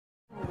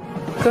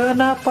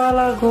Kenapa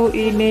lagu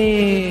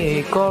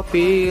ini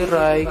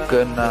copyright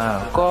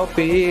kena,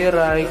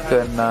 copyright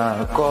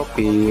kena,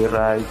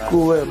 copyright,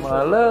 gue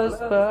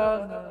males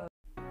banget.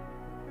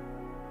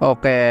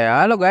 Oke,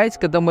 halo guys,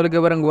 ketemu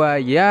lagi bareng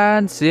gue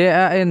Yan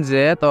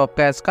CANZ.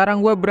 Oke,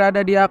 sekarang gue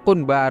berada di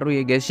akun baru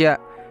ya guys ya.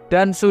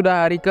 Dan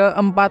sudah hari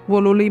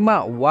ke-45.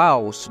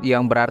 Wow,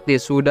 yang berarti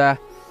sudah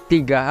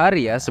 3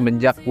 hari ya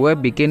semenjak gue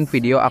bikin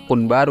video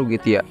akun baru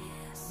gitu ya.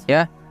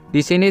 Ya, di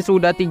sini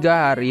sudah 3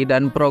 hari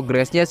dan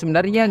progresnya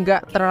sebenarnya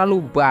nggak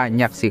terlalu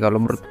banyak sih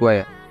kalau menurut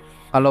gue ya.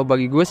 Kalau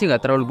bagi gue sih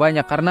nggak terlalu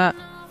banyak karena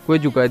gue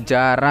juga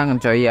jarang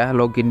coy ya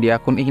login di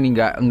akun ini,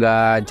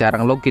 nggak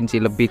jarang login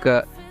sih, lebih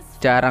ke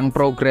jarang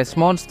progres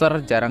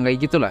monster, jarang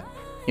kayak gitulah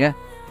ya.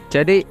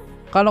 Jadi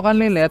kalau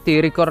kalian lihat di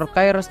record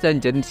Progres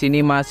Dungeon di sini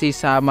masih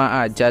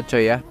sama aja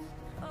coy ya,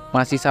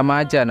 masih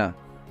sama aja nah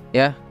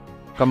ya.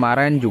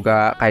 Kemarin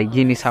juga kayak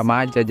gini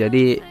sama aja,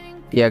 jadi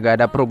ya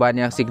gak ada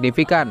perubahan yang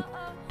signifikan.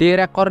 Di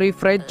record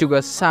refresh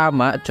juga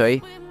sama coy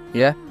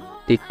ya.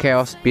 Di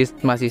chaos beast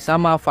masih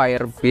sama,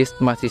 fire beast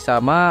masih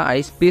sama,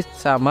 ice beast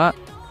sama,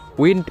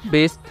 wind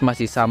beast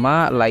masih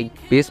sama, light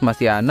beast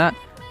masih ada,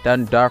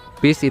 dan dark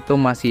beast itu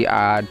masih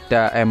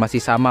ada, masih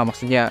sama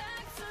maksudnya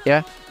ya.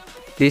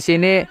 Di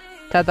sini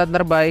catatan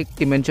terbaik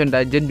dimension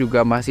dungeon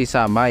juga masih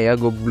sama ya.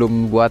 Gue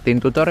belum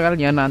buatin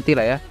tutorialnya, nanti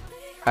lah ya.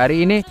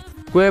 Hari ini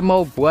gue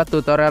mau buat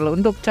tutorial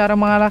untuk cara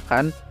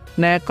mengalahkan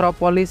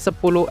NECROPOLIS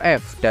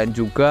 10F dan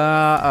juga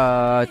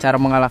cara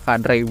mengalahkan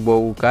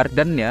Rainbow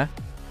Garden ya.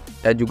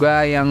 Dan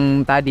juga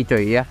yang tadi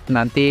coy ya,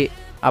 nanti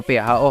apa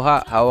ya,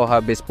 HOH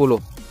B10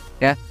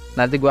 ya.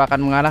 Nanti gue akan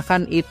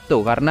mengalahkan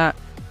itu karena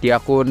di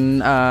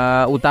akun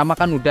utama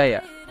kan udah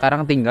ya.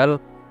 Sekarang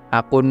tinggal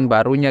akun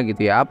barunya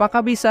gitu ya.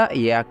 Apakah bisa?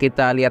 Ya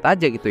kita lihat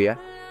aja gitu ya.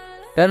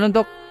 Dan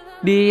untuk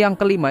di yang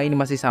kelima ini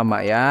masih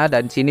sama ya.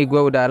 Dan sini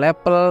gue udah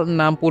level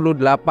 68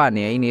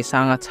 ya. Ini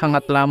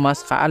sangat-sangat lama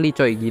sekali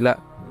coy, gila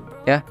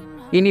ya.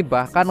 Ini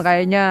bahkan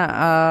kayaknya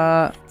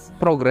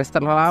progres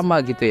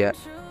terlama gitu ya.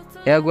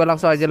 Ya gue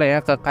langsung aja lah ya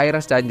ke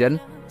Progres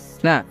Dungeon.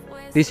 Nah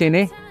di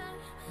sini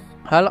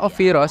Hall of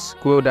Heroes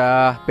gue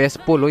udah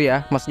B10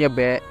 ya. Maksudnya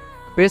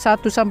B1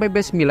 sampai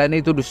B9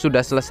 itu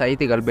sudah selesai,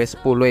 tinggal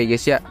B10 ya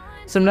guys ya.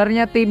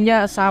 Sebenarnya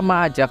timnya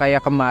sama aja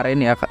kayak kemarin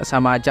ya,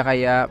 sama aja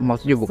kayak,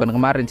 maksudnya bukan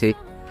kemarin sih,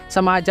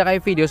 sama aja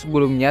kayak video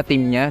sebelumnya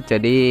timnya.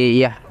 Jadi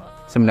ya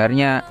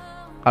sebenarnya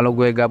kalau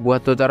gue gak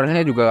buat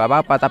tutorialnya juga gak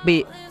apa-apa,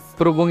 tapi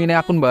berhubung ini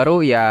akun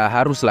baru ya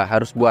harus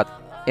buat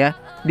ya.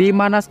 Di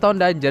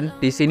Manastone Dungeon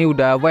di sini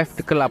udah wave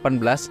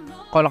ke-18.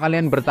 Kalau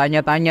kalian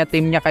bertanya-tanya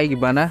timnya kayak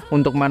gimana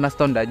untuk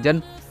Manastone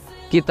Dungeon,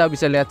 kita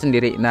bisa lihat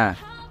sendiri. Nah,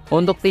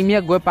 untuk timnya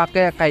gue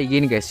pakai kayak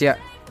gini guys ya.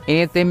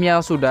 Ini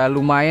timnya sudah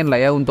lumayan lah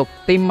ya untuk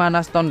tim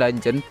Manastone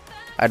Dungeon.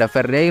 Ada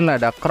Verdale,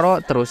 ada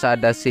Necro, terus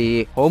ada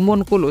si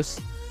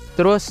Homunculus,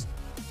 terus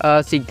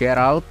si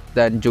Geralt,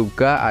 dan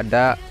juga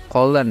ada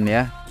Colin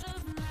ya.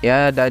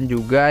 Ya, dan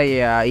juga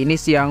ya ini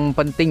sih yang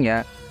penting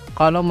ya.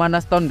 Kalau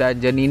Manastone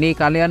Dungeon ini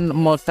kalian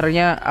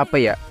monsternya apa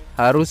ya,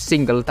 harus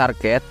single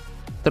target,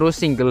 terus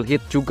single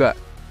hit juga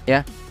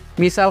ya.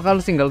 Misal kalau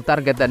single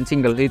target dan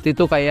single hit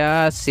itu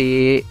kayak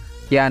si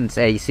Yans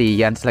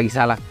lagi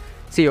salah,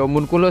 si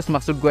Homunculus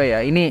maksud gue ya.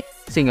 Ini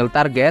single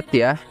target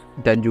ya,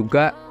 dan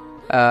juga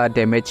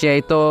damage-nya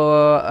itu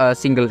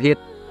single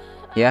hit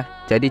ya.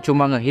 Jadi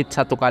cuma ngehit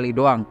 1 kali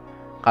doang.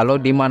 Kalau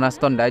di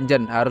Manastone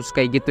Dungeon harus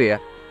kayak gitu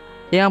ya.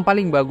 Yang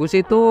paling bagus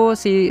itu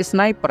si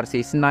sniper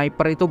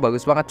itu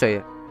bagus banget coy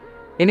ya.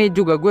 Ini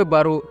juga gue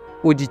baru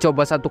uji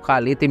coba 1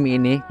 kali tim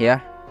ini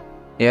ya.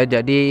 Ya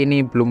jadi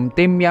ini belum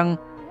tim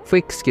yang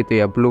fix gitu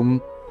ya,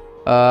 belum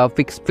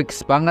fix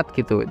banget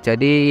gitu.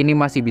 Jadi ini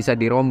masih bisa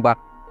dirombak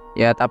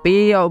ya,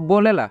 tapi ya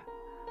boleh lah.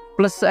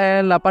 Plus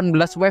 18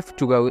 wave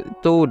juga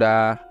itu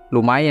udah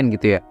lumayan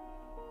gitu ya.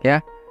 Ya.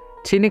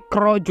 Sini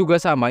Necro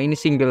juga sama, ini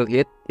single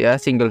hit ya,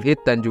 single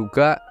hit dan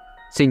juga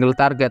single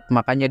target.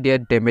 Makanya dia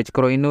damage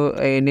Necro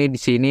ini di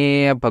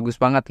sini bagus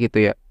banget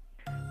gitu ya.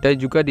 Dan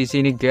juga di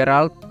sini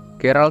Geralt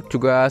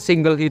juga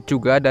single hit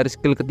juga dari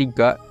skill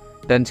ketiga,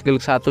 dan skill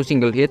 1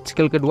 single hit,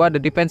 skill kedua ada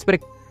defense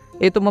break.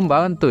 Itu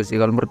membantu sih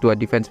kalau menurut gua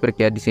defense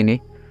break ya di sini.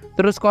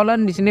 Terus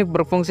Colin di sini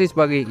berfungsi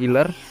sebagai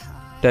healer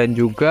dan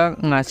juga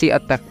ngasih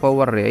attack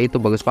power ya,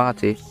 itu bagus banget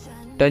sih.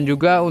 Dan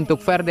juga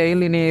untuk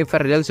Verdale, ini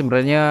Verdale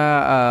sebenarnya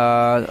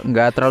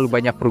nggak terlalu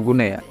banyak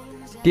berguna ya.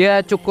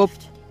 Dia cukup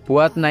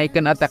buat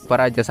naikin attack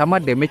bar aja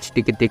sama damage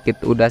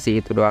dikit-dikit, udah sih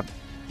itu doang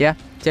ya.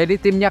 Jadi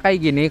timnya kayak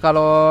gini.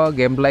 Kalau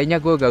gameplaynya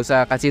gue gak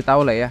usah kasih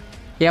tahu lah ya.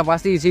 Yang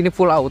pasti di sini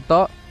full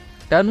auto.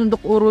 Dan untuk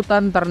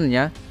urutan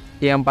turnnya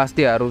yang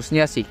pasti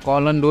harusnya si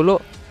Colin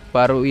dulu,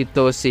 baru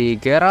itu si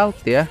Geralt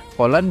ya,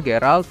 Colin,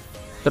 Geralt,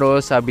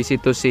 terus habis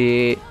itu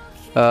si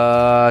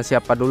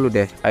siapa dulu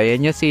deh,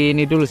 kayaknya si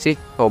ini dulu sih,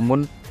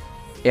 Homun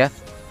ya,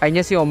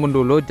 kayaknya si Homun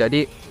dulu.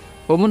 Jadi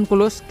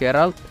Homunculus,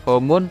 Geralt,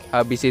 Homun,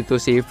 habis itu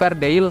si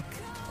Verdale,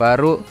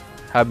 baru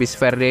habis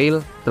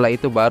Verdale setelah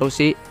itu baru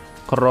si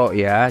Necro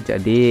ya.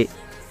 Jadi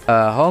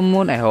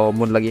Homun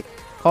lagi,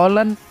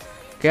 Colin,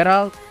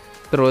 Geralt,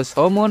 terus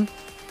Homun,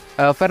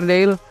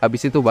 Verdale,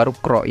 habis itu baru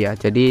Necro ya.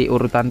 Jadi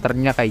urutan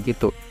turnnya kayak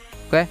gitu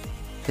Oke,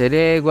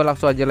 jadi gue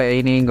langsung aja lah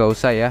ya, ini nggak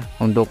usah ya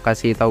untuk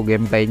kasih tahu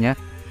gameplaynya.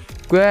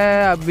 Gue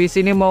habis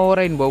ini mau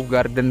Rainbow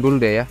Garden dulu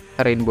deh ya.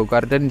 Rainbow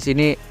Garden di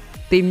sini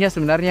timnya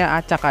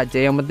sebenarnya acak aja,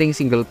 yang penting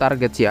single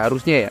target sih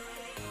harusnya ya.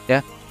 Ya,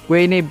 gue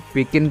ini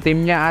bikin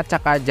timnya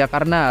acak aja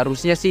karena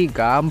harusnya sih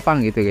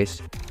gampang gitu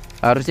guys.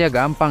 Harusnya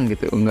gampang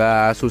gitu,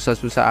 nggak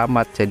susah-susah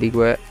amat. Jadi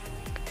gue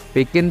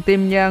bikin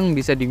tim yang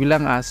bisa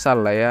dibilang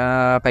asal lah ya,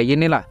 kayak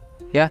gini lah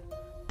ya.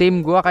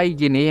 Tim gua kayak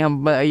gini,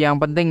 yang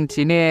penting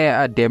di sini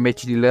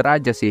damage dealer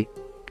aja sih,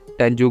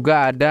 dan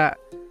juga ada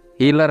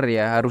healer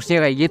ya,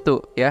 harusnya kayak gitu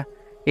ya.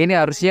 Ini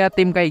harusnya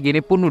tim kayak gini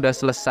pun udah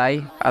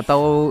selesai,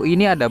 atau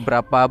ini ada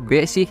berapa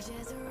B sih?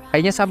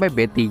 Kayaknya sampai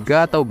B3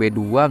 atau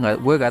B2 nggak,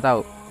 gue nggak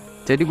tahu.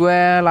 Jadi gue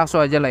langsung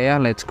aja lah ya,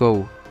 let's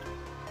go.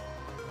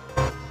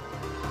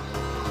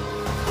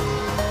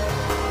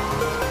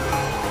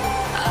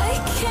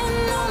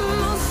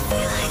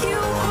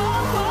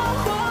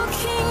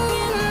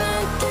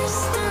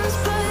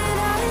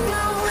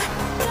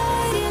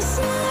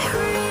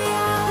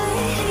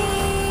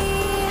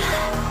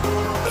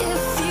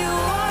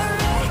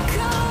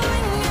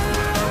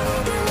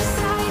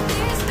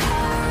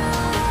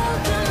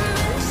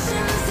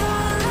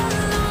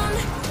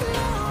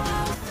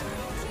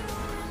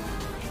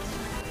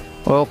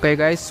 Oke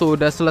guys,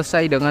 sudah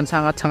selesai dengan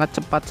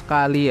sangat-sangat cepat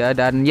sekali ya.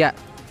 Dan ya,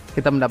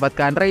 kita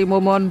mendapatkan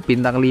Raymomon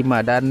bintang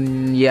 5. Dan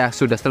ya,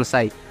 sudah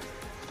selesai.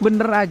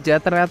 Bener aja,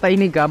 ternyata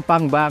ini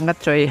gampang banget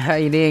coy ya.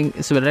 Ini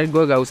sebenarnya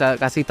gue gak usah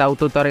kasih tahu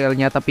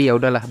tutorialnya, tapi ya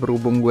udahlah,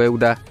 berhubung gue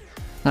udah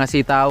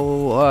ngasih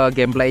tahu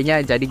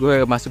gameplaynya, jadi gue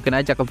masukin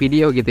aja ke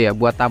video gitu ya,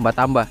 buat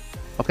tambah-tambah.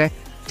 Oke,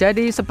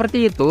 jadi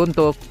seperti itu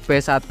untuk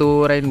P1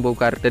 Rainbow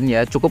Garden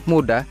ya, cukup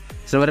mudah.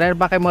 Sebenarnya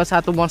pakai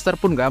satu monster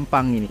pun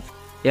gampang ini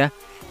ya.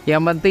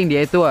 Yang penting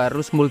dia itu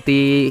harus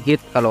multi hit.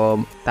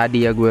 Kalau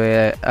tadi ya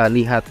gue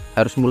lihat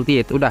harus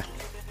multi hit. Udah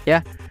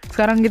ya.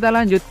 Sekarang kita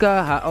lanjut ke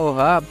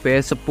HOH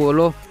B10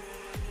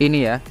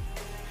 ini ya.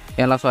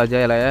 Yang langsung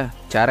aja lah ya,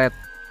 Jaret.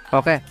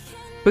 Oke,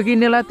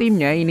 beginilah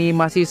timnya. Ini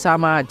masih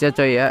sama aja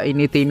coy ya.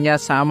 Ini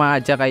timnya sama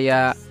aja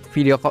kayak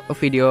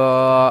video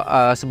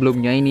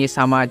sebelumnya. Ini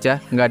sama aja,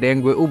 nggak ada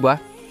yang gue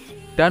ubah.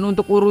 Dan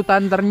untuk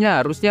urutan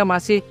turnnya harusnya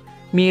masih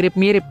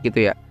mirip-mirip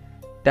gitu ya.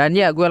 Dan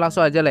ya, gue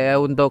langsung aja lah ya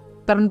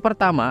untuk turn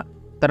pertama.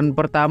 Turn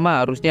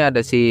pertama harusnya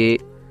ada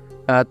si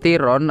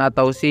Tyron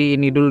atau si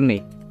ini dulu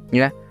nih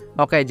ya.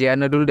 Oke,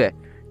 Jeanna dulu deh.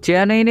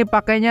 Jeanna ini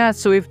pakainya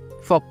Swift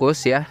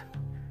Focus ya.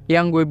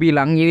 Yang gue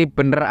bilang ini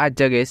bener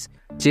aja guys.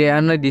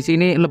 Jeanna di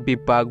sini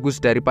lebih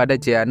bagus daripada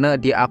Jeanna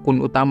di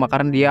akun utama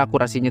karena dia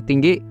akurasinya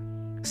tinggi,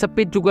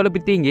 speed juga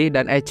lebih tinggi,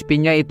 dan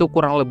HP-nya itu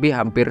kurang lebih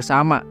hampir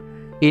sama.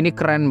 Ini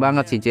keren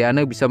banget sih,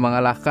 Jeanna bisa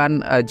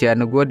mengalahkan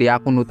Jeanna gue di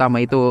akun utama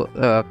itu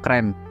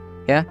keren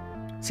ya.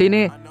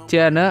 Sini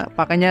Jeanna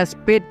pakainya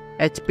speed,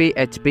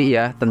 HP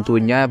ya,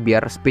 tentunya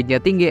biar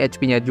speednya tinggi,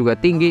 HP-nya juga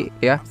tinggi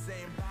ya.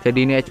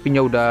 Jadi ini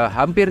HP-nya udah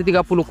hampir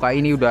 30k,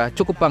 ini udah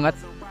cukup banget.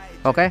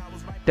 Oke,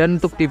 dan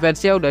untuk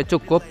defense-nya udah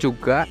cukup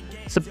juga.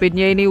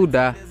 Speednya ini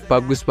udah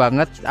bagus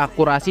banget,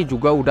 akurasi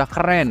juga udah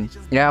keren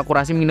ya,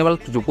 akurasi minimal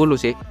 70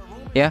 sih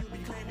ya.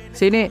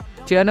 Sini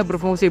Jeanna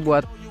berfungsi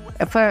buat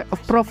efek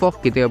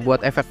provoke gitu ya,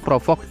 buat efek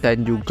provoke,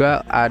 dan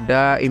juga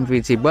ada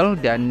invincible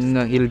dan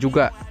nge-heal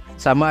juga,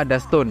 sama ada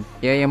stun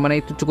ya, yang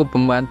mana itu cukup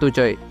membantu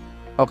coy.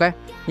 Oke,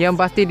 yang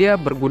pasti dia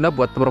berguna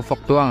buat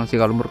provoke doang sih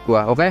kalau menurut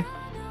gua. Oke,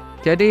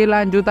 jadi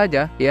lanjut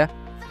aja ya.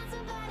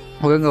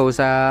 Oke, nggak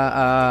usah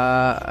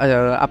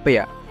apa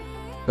ya,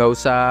 nggak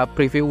usah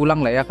preview ulang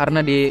lah ya,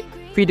 karena di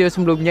video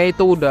sebelumnya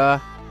itu udah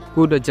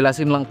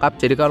jelasin lengkap.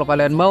 Jadi kalau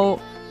kalian mau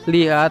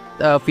lihat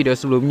video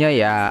sebelumnya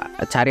ya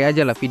cari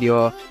aja lah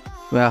video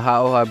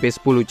HOH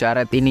B10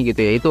 Jaret ini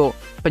gitu ya, itu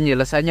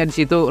penjelasannya di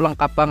situ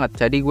lengkap banget.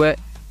 Jadi gue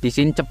di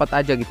sini cepet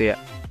aja gitu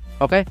ya.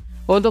 Oke,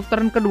 untuk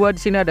turn kedua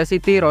di sini ada si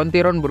Tyron.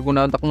 Tyron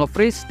berguna untuk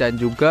nge-freeze dan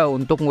juga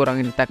untuk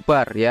ngurangin attack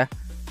bar ya.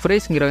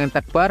 Freeze, ngurangin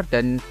attack bar,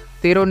 dan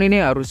Tyron ini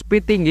harus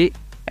speed tinggi,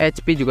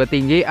 HP juga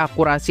tinggi,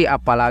 akurasi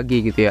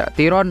apalagi gitu ya.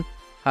 Tyron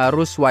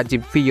harus wajib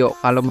Vio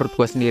kalau menurut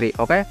gue sendiri.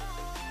 Oke,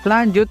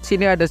 lanjut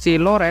sini ada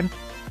si Loren.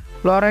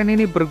 Loren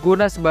ini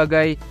berguna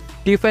sebagai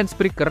defense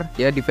breaker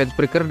ya, defense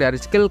breaker dari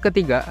skill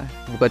ketiga,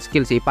 bukan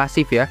skill sih,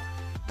 pasif ya.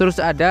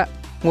 Terus ada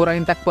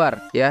ngurangin attack bar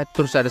ya,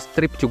 terus ada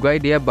strip juga,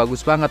 dia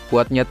bagus banget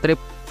buat nyetrip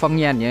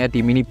Fengyan ya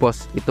di mini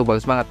boss, itu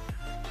bagus banget.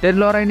 Dan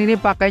Loren ini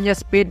pakainya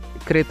speed,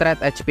 crit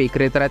rate, HP.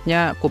 Crit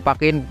rate-nya aku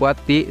pakein buat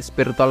di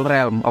Spiritual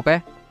Realm. Oke,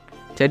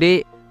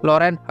 jadi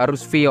Loren harus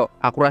Vio,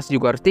 akurasi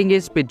juga harus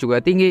tinggi, speed juga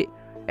tinggi,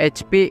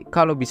 HP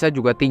kalau bisa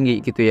juga tinggi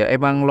gitu ya.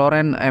 Emang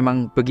Loren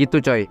emang begitu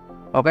coy.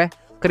 Oke,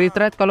 crit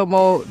rate kalau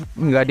mau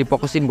nggak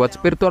difokusin buat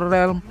Spiritual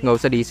Realm nggak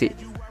usah diisi.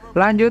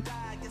 Lanjut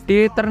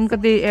di turn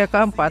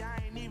keempat.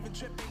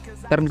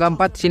 Turn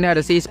keempat sini ada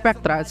si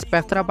Spectra.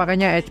 Spectra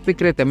pakainya HP,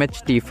 crit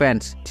damage,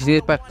 defense. Di sini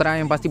Spectra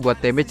yang pasti buat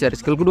damage dari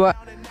skill kedua,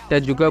 dan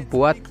juga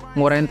buat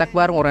ngurangin attack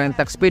bar, ngurangin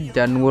attack speed,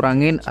 dan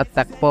ngurangin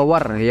attack power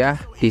ya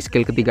di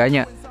skill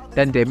ketiganya,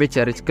 dan damage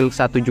dari skill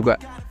 1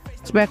 juga.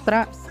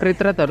 Spectra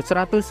crit rate harus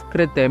 100,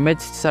 crit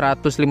damage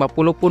 150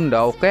 pun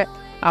udah oke.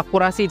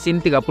 Akurasi di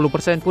sini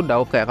 30% pun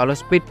udah oke. Kalau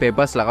speed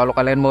bebas lah, kalau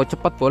kalian mau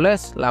cepat boleh,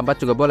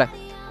 lambat juga boleh.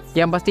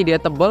 Yang pasti dia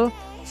tebel,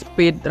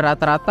 speed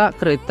rata-rata,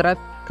 crit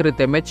rate, crit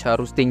damage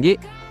harus tinggi,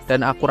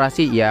 dan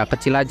akurasi ya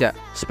kecil aja.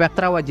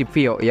 Spektra wajib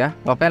Vio ya.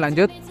 Oke,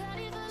 lanjut.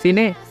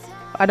 Sini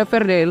ada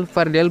Verdale.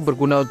 Verdale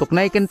berguna untuk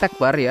naikin tech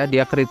bar ya.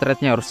 Dia crit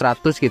rate-nya harus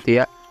 100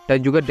 gitu ya,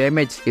 dan juga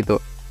damage gitu.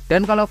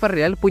 Dan kalau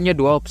Verdale punya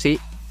dua opsi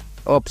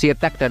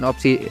attack dan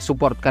opsi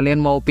support.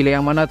 Kalian mau pilih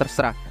yang mana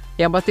terserah.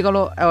 Yang pasti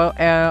kalau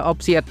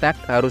opsi attack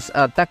harus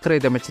attack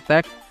crit damage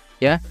attack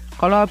ya.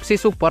 Kalau opsi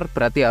support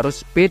berarti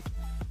harus speed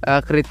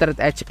crit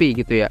rate HP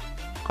gitu ya.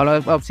 Kalau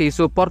opsi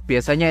support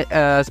biasanya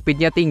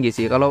speednya tinggi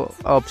sih. Kalau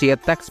opsi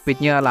attack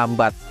speednya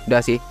lambat.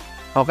 Udah sih.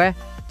 Oke.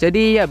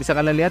 Jadi ya bisa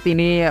kalian lihat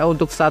ini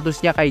untuk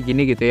statusnya kayak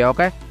gini gitu ya.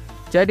 Oke.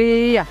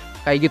 Jadi ya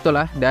kayak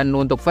gitulah. Dan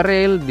untuk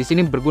Verdale di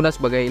sini berguna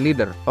sebagai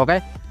leader.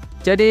 Oke.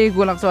 Jadi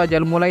gue langsung aja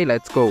mulai.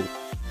 Let's go.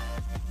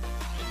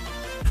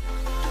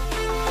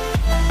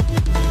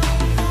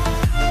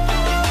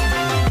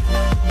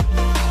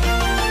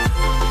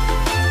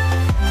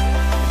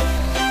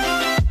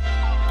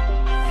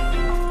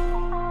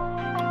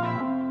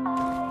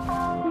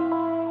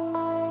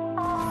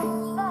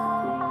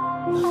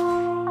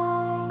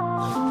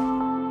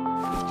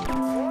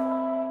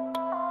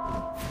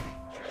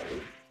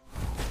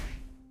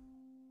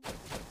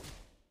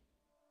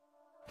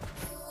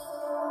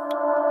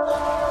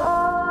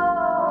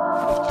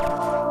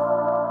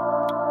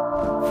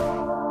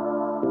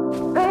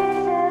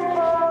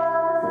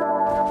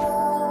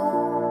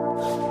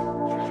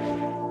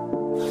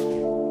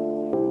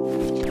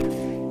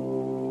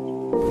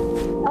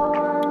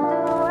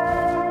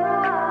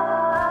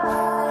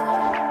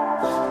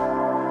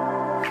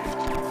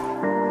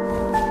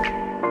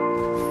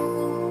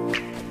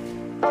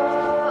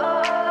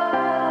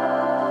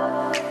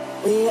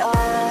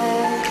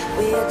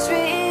 We are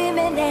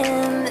dreaming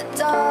in the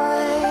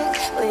dark.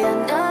 We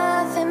are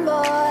nothing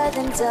more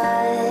than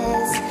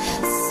dust.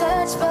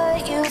 Search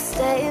but you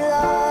stay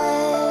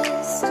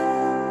lost.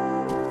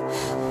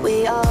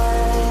 We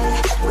are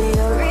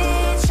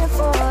reaching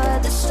for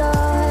the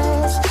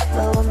stars,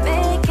 but we're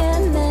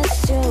making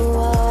this too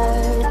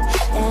hard.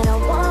 And I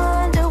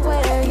wonder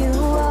where you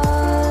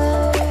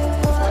are.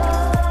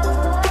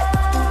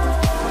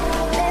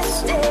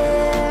 Mysterious,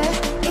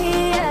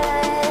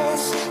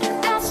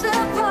 that's the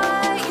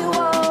part you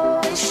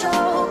always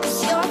show.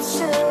 'Cause you're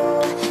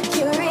too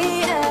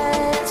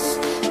curious.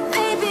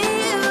 Maybe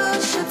you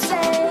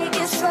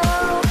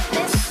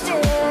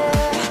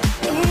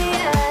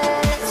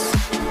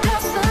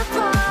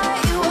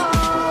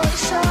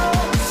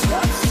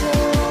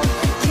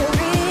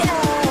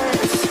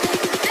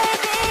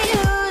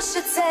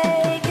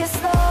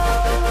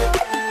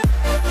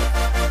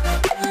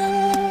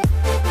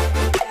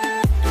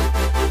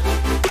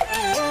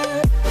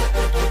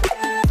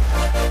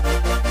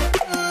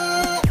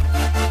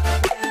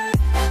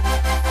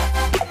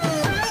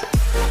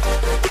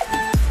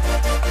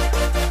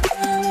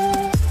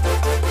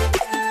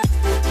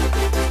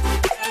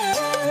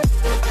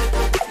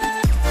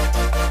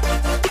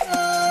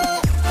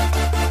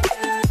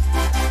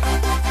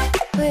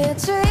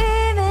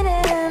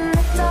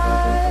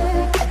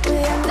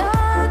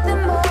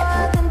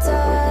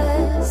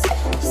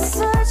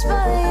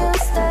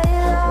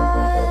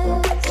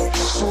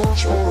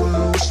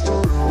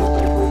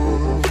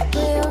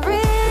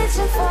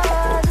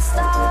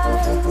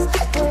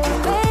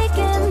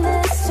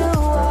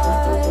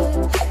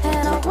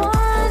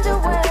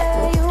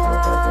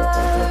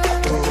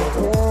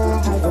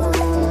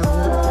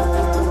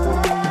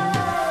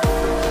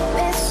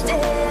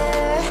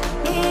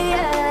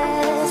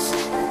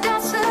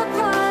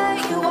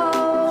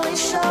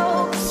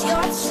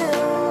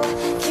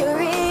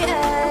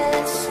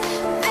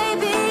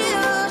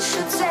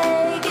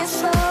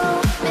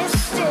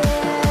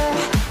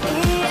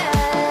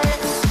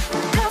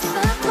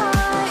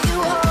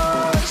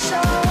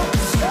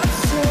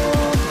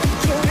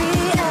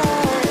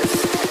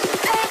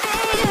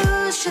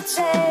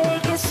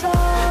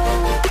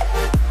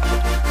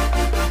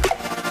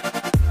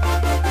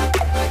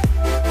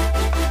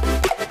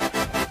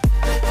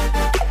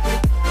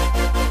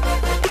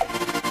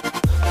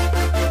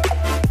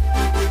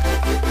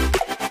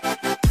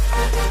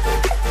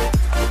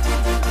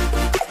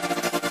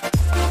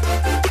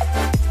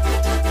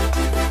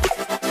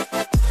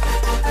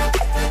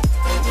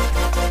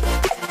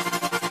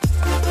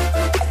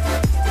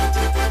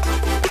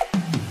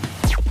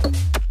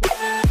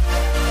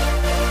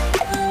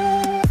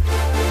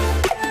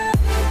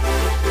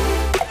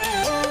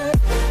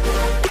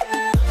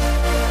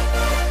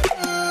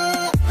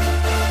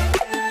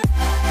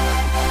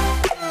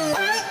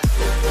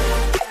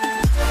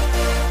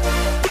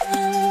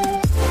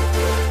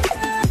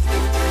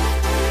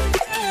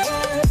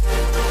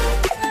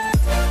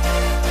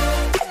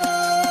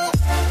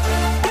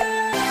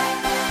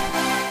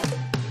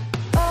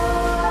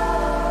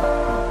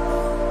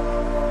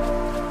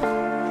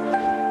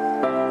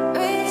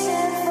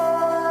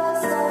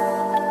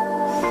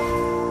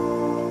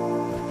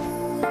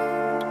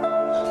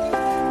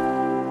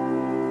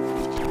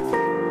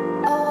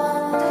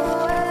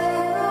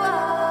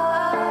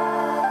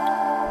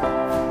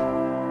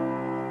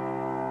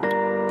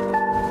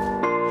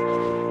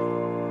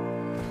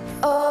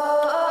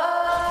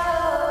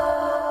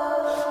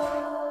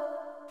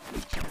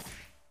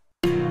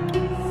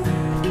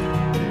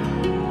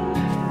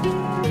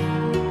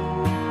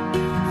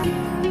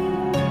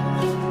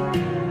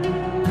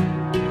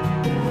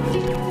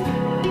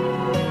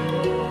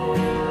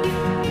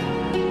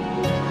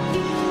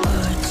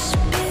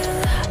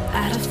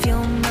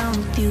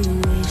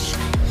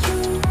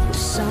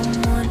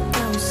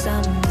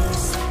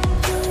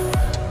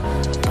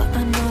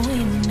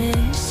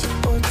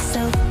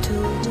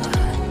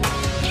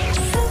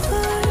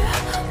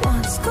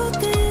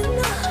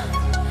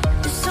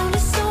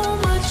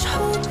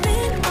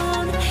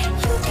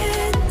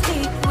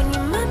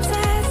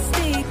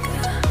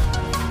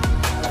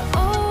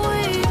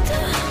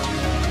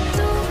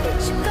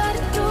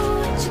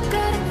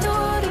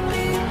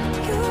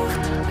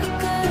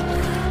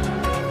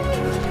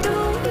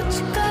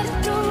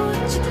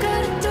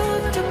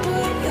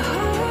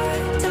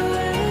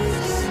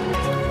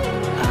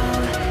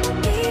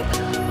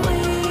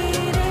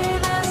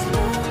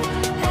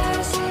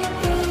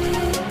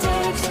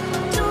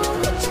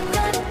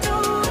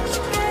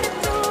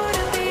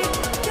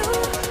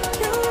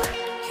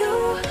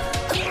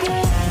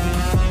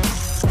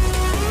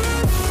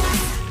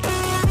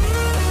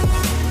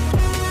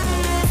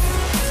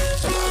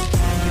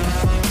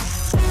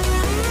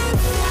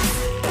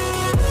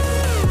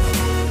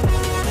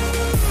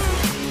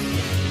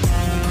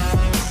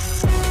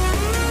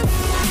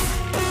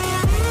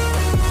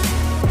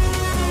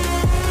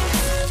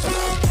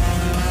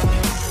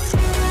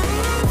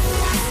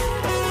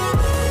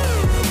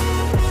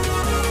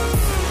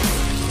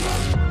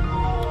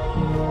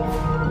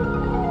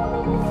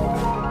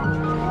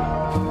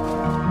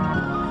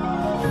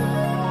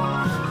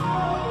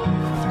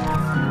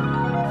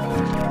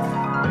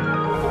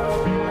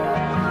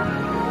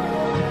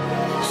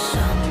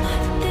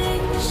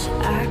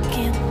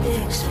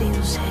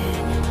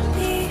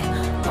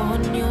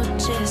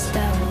chest.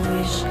 I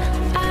wish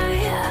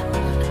I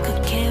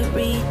could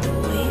carry the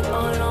weight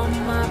all on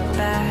my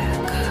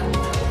back.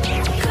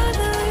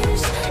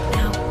 Colors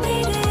now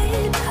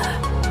faded.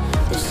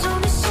 There's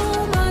only so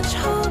much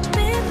hope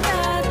in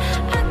that.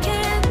 I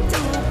can't do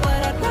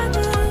what I'd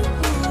rather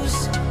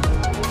lose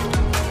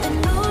than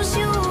lose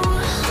you.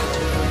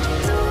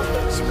 Do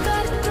what you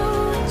gotta do,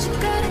 what you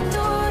gotta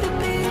do to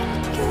be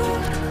you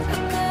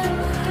again.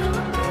 Do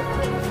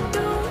what you gotta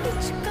do,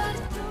 what you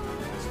gotta do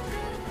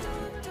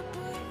to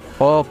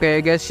be. Oke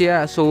guys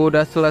ya,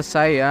 sudah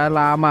selesai ya.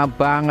 Lama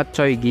banget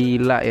coy,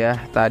 gila ya.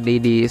 Tadi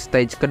di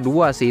stage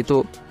kedua sih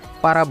itu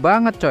parah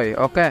banget coy.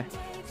 Oke,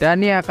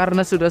 dan ya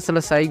karena sudah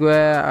selesai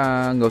gue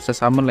nggak usah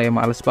summon lah ya,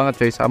 males banget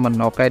coy summon.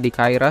 Oke, di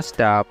Kairas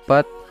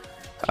dapat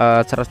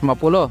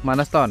 150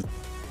 Manastone.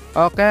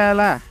 Oke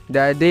lah,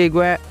 jadi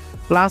gue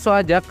langsung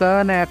aja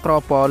ke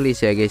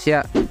Necropolis ya guys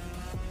ya.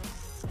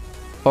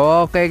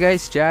 Oke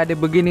guys, jadi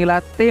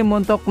beginilah tim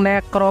untuk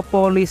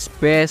Necropolis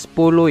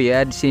B10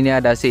 ya. Di sini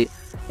ada si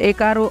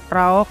Ikaru,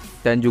 Raok,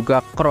 dan juga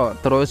Kro.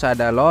 Terus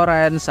ada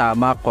Loren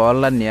sama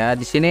Colin ya.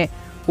 Di sini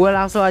gue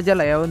langsung aja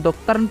lah ya untuk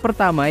turn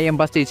pertama. Yang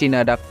pasti di sini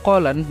ada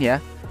Colin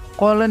ya.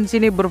 Colin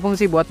sini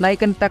berfungsi buat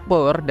naikin attack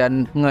power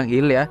dan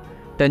ngeheal ya.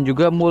 Dan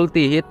juga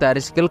multi hit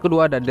dari skill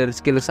kedua dan dari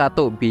skill 1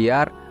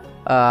 biar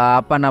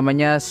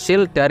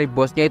shield dari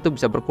bosnya itu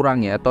bisa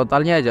berkurang ya.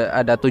 Totalnya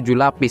ada 7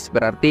 lapis,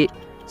 berarti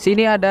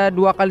sini ada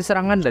 2 kali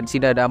serangan dan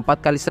sini ada 4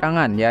 kali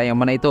serangan ya. Yang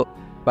mana itu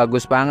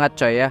bagus banget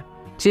coy ya.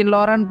 Sini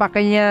Loren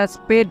pakainya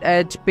speed,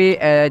 HP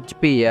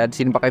ya. Di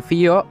sini pakai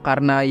Vio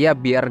karena ya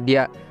biar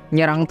dia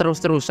nyerang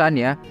terus-terusan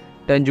ya.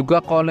 Dan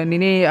juga Colin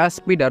ini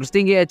speed harus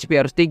tinggi, HP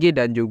harus tinggi,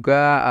 dan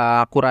juga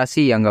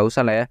akurasi ya nggak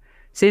usah lah ya.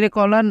 Sini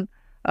Colin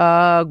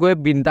gue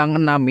bintang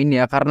 6-in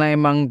ya karena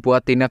emang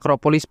buat di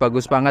Necropolis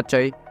bagus banget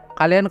coy.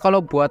 Kalian kalau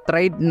buat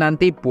trade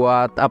nanti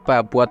buat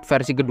buat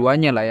versi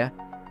keduanya lah ya.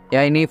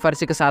 Ya ini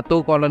versi ke-1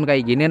 Colin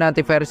kayak gini, nanti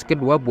versi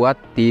kedua buat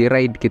di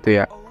raid gitu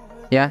ya.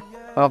 Ya,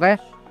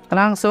 oke.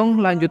 Langsung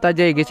lanjut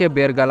aja ya guys ya,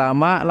 biar gak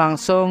lama.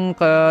 Langsung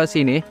ke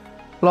sini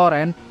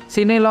Loren.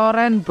 Sini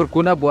Loren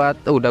berguna buat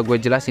udah gue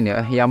jelasin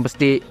ya. Yang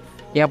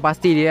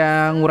pasti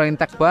dia ngurangin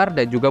attack bar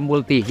dan juga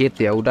multi hit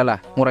ya. Udahlah,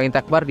 ngurangin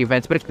attack bar,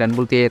 defense break, dan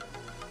multi hit.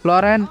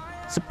 Loren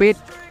speed,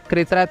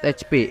 crit rate,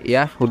 HP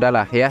ya.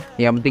 Udahlah ya.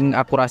 Yang penting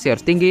akurasi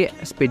harus tinggi,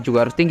 speed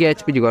juga harus tinggi,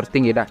 HP juga harus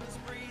tinggi dah.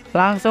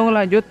 Langsung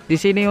lanjut di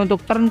sini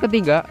untuk turn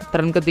ketiga.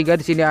 Turn ketiga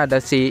di sini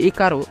ada si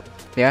Ikaru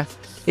ya.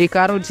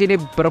 Ikaru di sini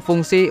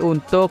berfungsi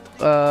untuk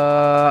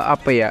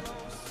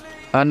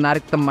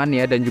narik teman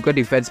ya, dan juga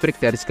defense break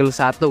dari skill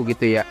 1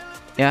 gitu ya.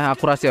 Ya,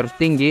 akurasi harus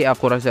tinggi,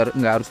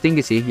 nggak harus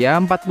tinggi sih. Ya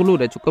 40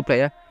 udah cukup lah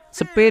ya.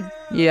 Speed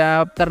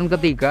ya turn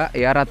ketiga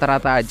ya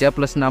rata-rata aja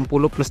plus 60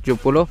 plus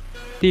 70.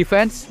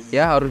 Defense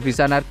ya harus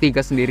bisa narik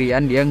 3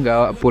 sendirian, dia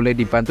nggak boleh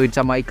dibantuin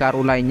sama Ikaru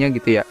lainnya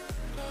gitu ya.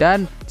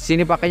 Dan di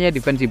sini pakainya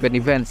defense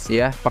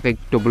ya, pakai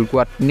double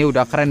guard. Ini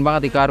udah keren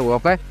banget Ikaru.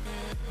 Oke.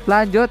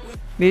 Lanjut.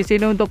 Di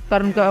sini untuk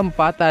turn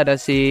keempat ada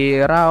si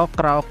Raok.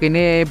 Raok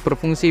ini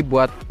berfungsi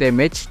buat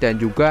damage dan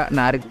juga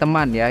narik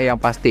teman ya,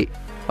 yang pasti.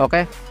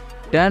 Oke.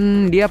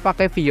 Dan dia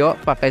pakai Vio,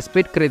 pakai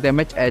speed, crit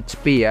damage,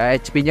 HP ya.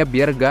 HP-nya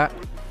biar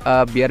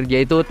dia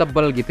itu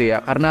tebel gitu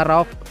ya. Karena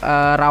Raok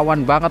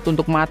rawan banget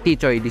untuk mati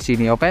coy di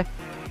sini. Oke.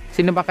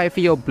 Sini pakai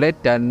Vio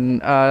blade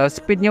dan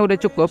speednya udah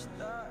cukup.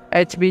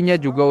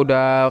 HP-nya juga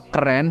udah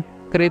keren.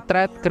 Crit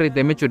rate, crit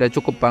damage udah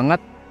cukup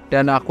banget,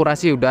 dan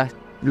akurasi udah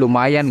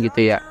lumayan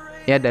gitu ya.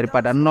 Ya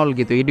daripada 0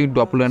 gitu. Ini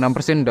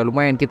 26% udah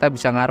lumayan, kita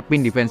bisa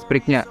ngarepin defense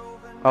breaknya.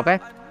 Oke.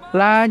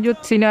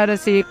 Lanjut sini ada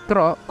si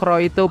Kro.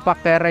 Kro itu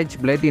pakai range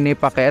blade, ini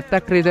pakai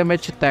attack, crit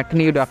damage, attack.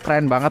 Ini udah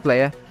keren banget lah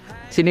ya.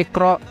 Sini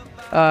Kro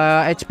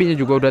HP-nya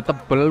juga udah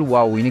tebel.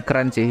 Wow, ini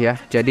keren sih ya.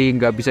 Jadi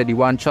nggak bisa di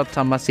one shot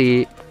sama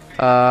si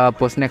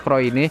bos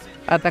Necro ini.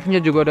 Attack-nya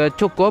juga udah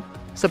cukup,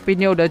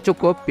 speed-nya udah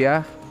cukup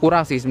ya.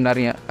 Kurang sih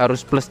sebenarnya, harus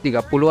plus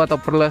 30 atau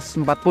plus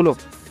 40.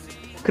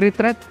 Crit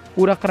rate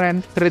udah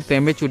keren, crit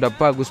damage udah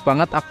bagus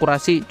banget,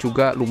 akurasi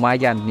juga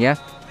lumayan ya.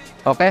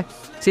 Oke,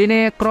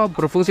 sini Necro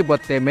berfungsi buat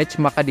damage,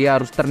 maka dia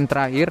harus turn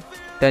terakhir,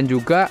 dan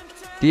juga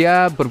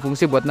dia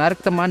berfungsi buat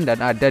narik teman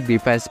dan ada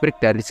defense break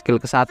dari skill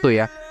ke-1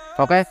 ya.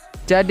 Oke,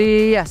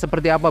 jadi ya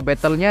seperti apa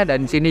battlenya.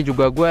 Dan sini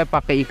juga gue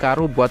pakai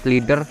Ikaru buat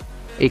leader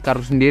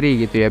Ikaru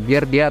sendiri gitu ya,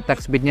 biar dia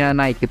attack speednya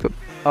naik gitu.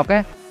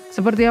 Oke,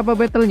 seperti apa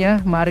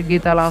battlenya? Mari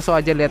kita langsung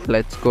aja lihat,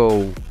 let's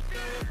go.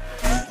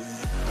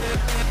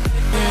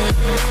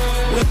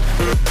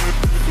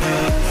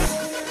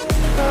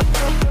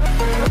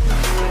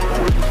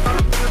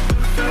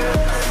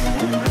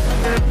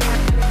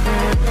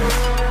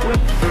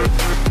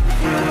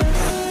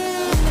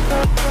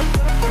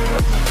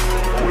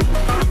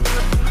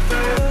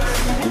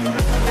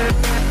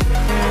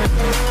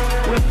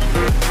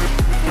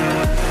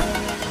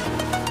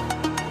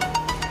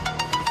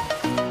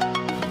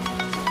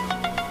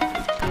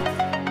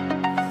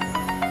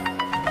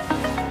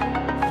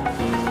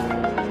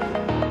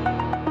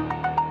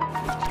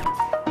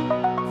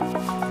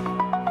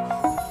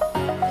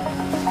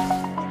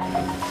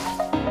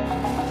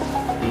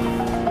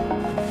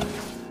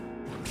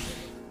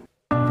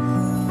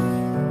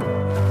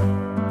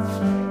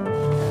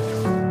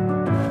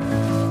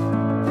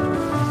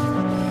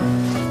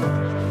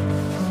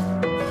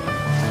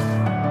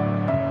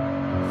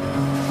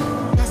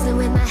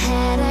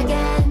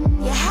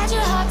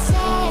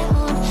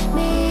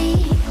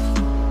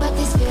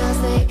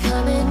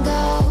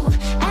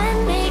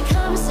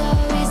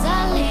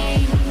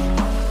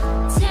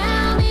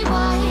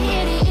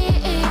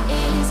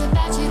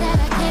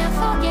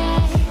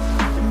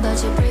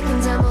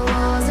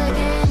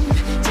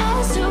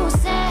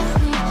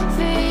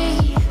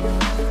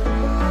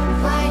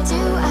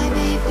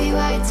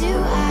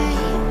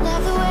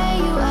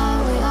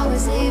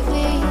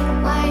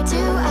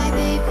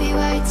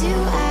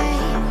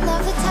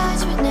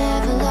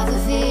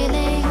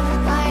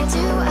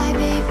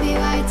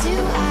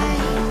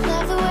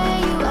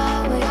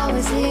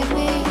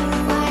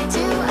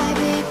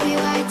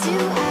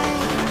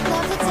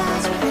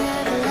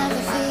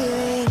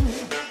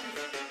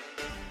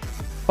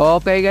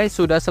 Oke guys,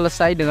 sudah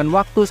selesai dengan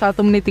waktu 1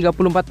 menit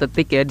 34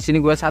 detik ya. Di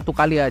sini gue satu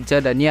kali aja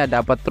dan ya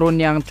dapat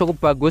rune yang cukup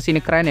bagus. Ini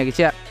keren ya guys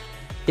ya.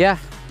 Ya,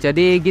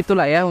 jadi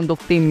gitulah ya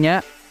untuk timnya.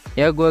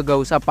 Ya gue gak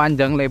usah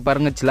panjang lebar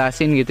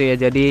ngejelasin gitu ya.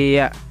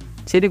 Jadi ya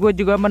sini gue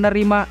juga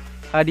menerima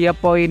hadiah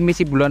poin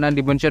misi bulanan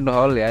di Dimension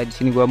Hall ya. Di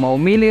sini gue mau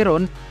milih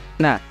rune.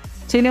 Nah,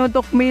 sini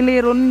untuk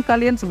milih rune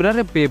kalian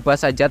sebenarnya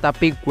bebas aja,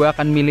 tapi gue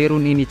akan milih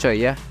rune ini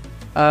coy ya.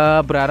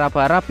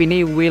 Berharap-harap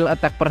ini will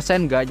attack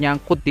persen gak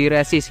nyangkut di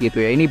resist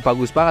gitu ya. Ini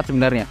bagus banget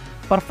sebenarnya,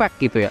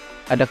 perfect gitu ya.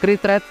 Ada crit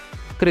rate,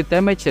 crit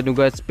damage dan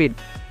juga speed.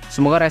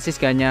 Semoga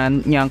resist gak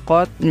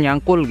nyangkut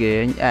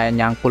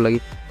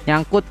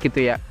gitu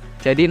ya.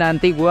 Jadi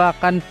nanti gua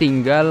akan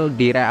tinggal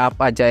di re-up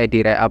aja ya,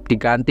 di re-up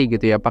diganti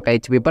gitu ya, pakai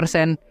HP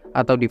persen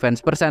atau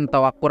defense persen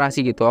atau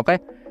akurasi gitu.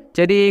 Oke,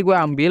 jadi gue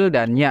ambil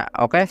dan ya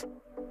oke,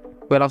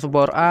 gue langsung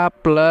power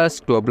up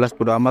plus 12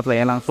 bodo amat lah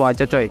ya, langsung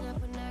aja coy.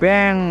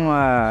 Bang,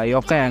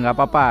 ya oke nggak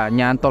apa-apa,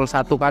 nyantol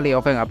satu kali,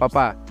 oke nggak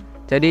apa-apa.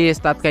 Jadi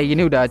start kayak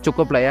gini udah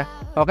cukup lah ya.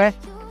 Oke,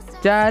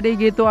 jadi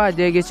gitu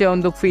aja guys ya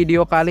untuk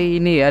video kali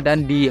ini ya.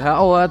 Dan di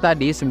HOH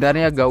tadi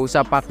sebenarnya gak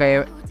usah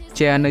pakai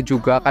Jane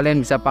juga,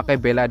 kalian bisa pakai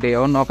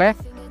Beladeon. Oke,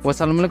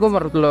 wassalamualaikum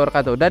warahmatullahi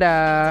wabarakatuh,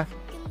 dadah.